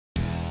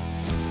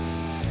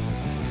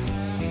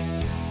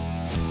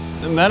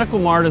The Medical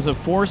Mart is a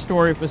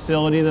 4-story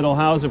facility that will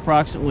house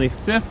approximately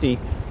 50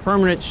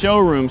 permanent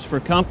showrooms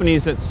for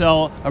companies that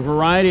sell a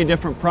variety of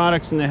different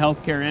products in the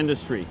healthcare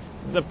industry.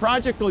 The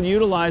project will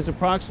utilize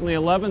approximately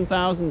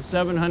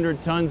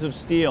 11,700 tons of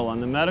steel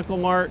on the Medical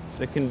Mart,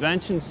 the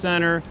Convention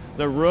Center,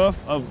 the roof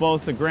of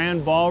both the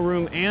Grand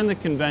Ballroom and the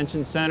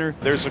Convention Center.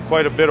 There's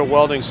quite a bit of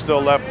welding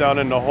still left down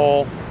in the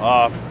hole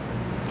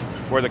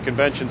where the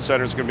Convention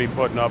Center is going to be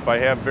putting up. I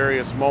have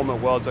various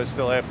moment welds I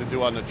still have to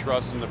do on the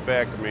truss in the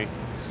back of me.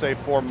 Say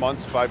 4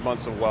 months, 5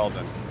 months of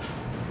welding.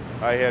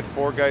 I had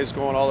 4 guys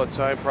going all the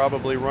time,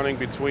 probably running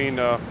between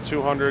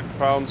 200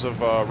 pounds of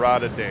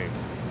rod a day.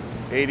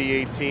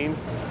 80-18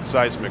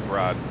 seismic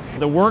rod.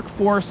 The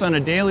workforce on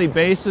a daily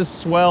basis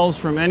swells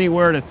from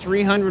anywhere to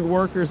 300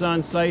 workers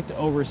on site to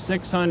over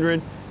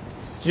 600.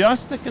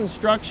 Just the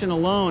construction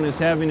alone is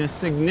having a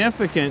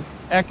significant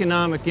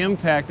economic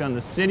impact on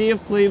the city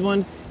of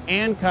Cleveland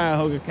and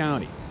Cuyahoga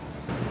County.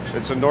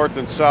 It's a north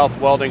and south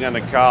welding on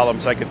the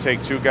columns. I could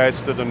take 2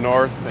 guys to the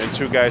north and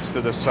 2 guys to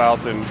the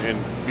south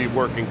and be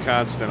working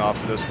constant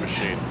off of this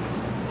machine.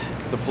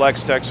 The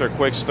Flex Techs are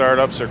quick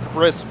startups, they're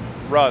crisp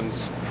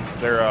runs.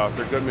 They're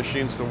good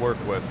machines to work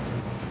with.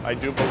 I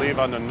do believe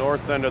on the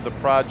north end of the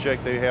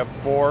project they have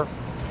 4.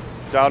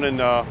 Down in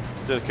the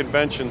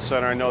Convention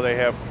Center I know they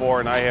have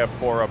 4, and I have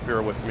 4 up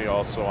here with me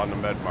also on the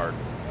MedMart.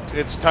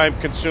 It's time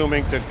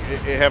consuming to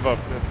have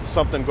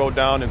something go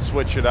down and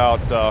switch it out.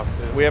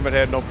 We haven't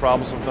had no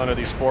problems with none of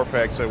these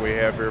 4-packs that we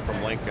have here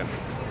from Lincoln.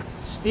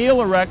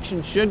 Steel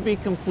erection should be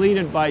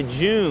completed by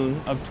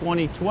June of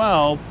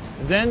 2012,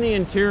 then the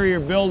interior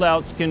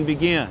build-outs can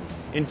begin.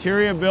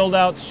 Interior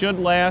build-outs should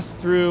last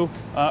through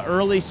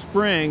early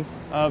spring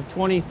of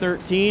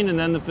 2013, and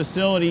then the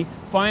facility,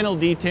 final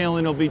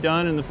detailing will be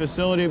done and the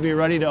facility will be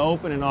ready to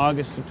open in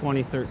August of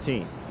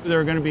 2013. There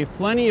are going to be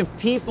plenty of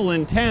people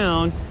in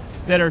town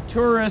that are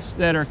tourists,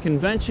 that are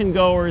convention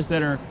goers,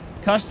 that are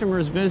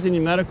customers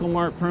visiting Medical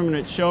Mart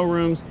permanent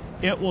showrooms.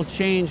 It will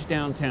change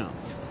downtown.